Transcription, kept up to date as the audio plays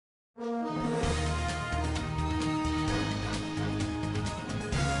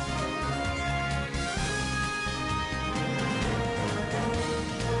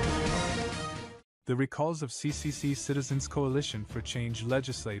The recalls of CCC Citizens Coalition for Change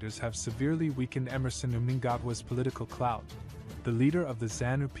legislators have severely weakened Emmerson Mnangagwa's political clout, the leader of the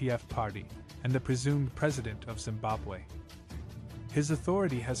ZANU-PF party and the presumed president of Zimbabwe. His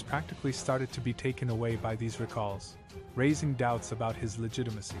authority has practically started to be taken away by these recalls, raising doubts about his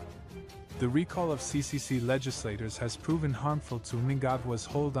legitimacy. The recall of CCC legislators has proven harmful to Mnangagwa's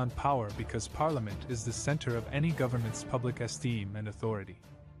hold on power because Parliament is the center of any government's public esteem and authority.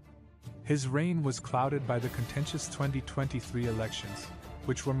 His reign was clouded by the contentious 2023 elections,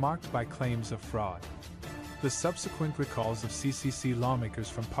 which were marked by claims of fraud. The subsequent recalls of CCC lawmakers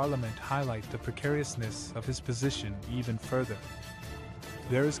from Parliament highlight the precariousness of his position even further.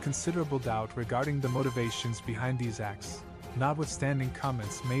 There is considerable doubt regarding the motivations behind these acts, notwithstanding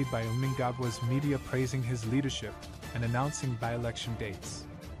comments made by Mnangagwa's media praising his leadership and announcing by-election dates.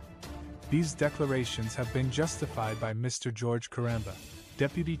 These declarations have been justified by Mr. George Karamba,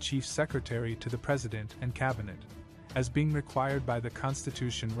 Deputy Chief Secretary to the President and Cabinet, as being required by the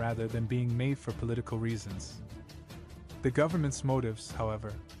Constitution rather than being made for political reasons. The government's motives,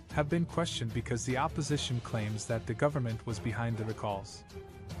 however, have been questioned because the opposition claims that the government was behind the recalls.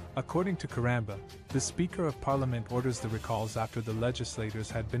 According to Karamba, the Speaker of Parliament orders the recalls after the legislators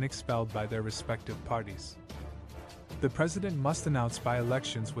had been expelled by their respective parties. The President must announce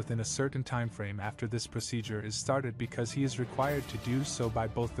by-elections within a certain time frame after this procedure is started because he is required to do so by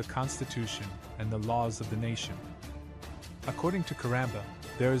both the Constitution and the laws of the nation. According to Karamba,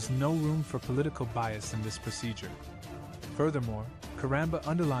 there is no room for political bias in this procedure. Furthermore, Karamba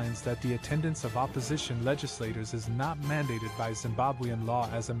underlines that the attendance of opposition legislators is not mandated by Zimbabwean law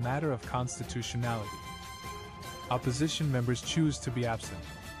as a matter of constitutionality. Opposition members choose to be absent,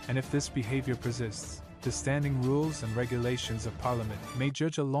 and if this behavior persists, the standing rules and regulations of Parliament may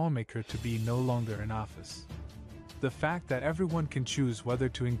judge a lawmaker to be no longer in office. The fact that everyone can choose whether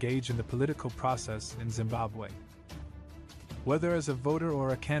to engage in the political process in Zimbabwe, whether as a voter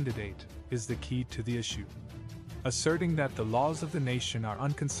or a candidate, is the key to the issue. Asserting that the laws of the nation are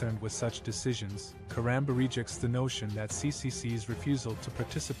unconcerned with such decisions, Karamba rejects the notion that CCC's refusal to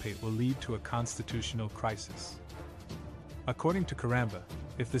participate will lead to a constitutional crisis. According to Karamba,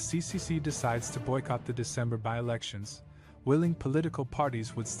 if the CCC decides to boycott the December by-elections, willing political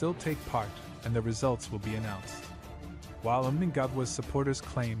parties would still take part and the results will be announced. While Mnangagwa's supporters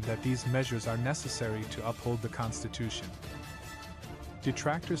claim that these measures are necessary to uphold the Constitution,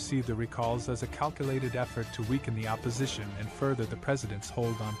 detractors see the recalls as a calculated effort to weaken the opposition and further the president's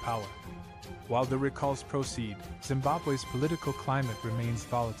hold on power. While the recalls proceed, Zimbabwe's political climate remains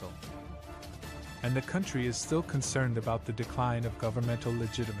volatile, and the country is still concerned about the decline of governmental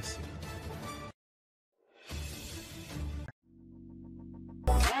legitimacy.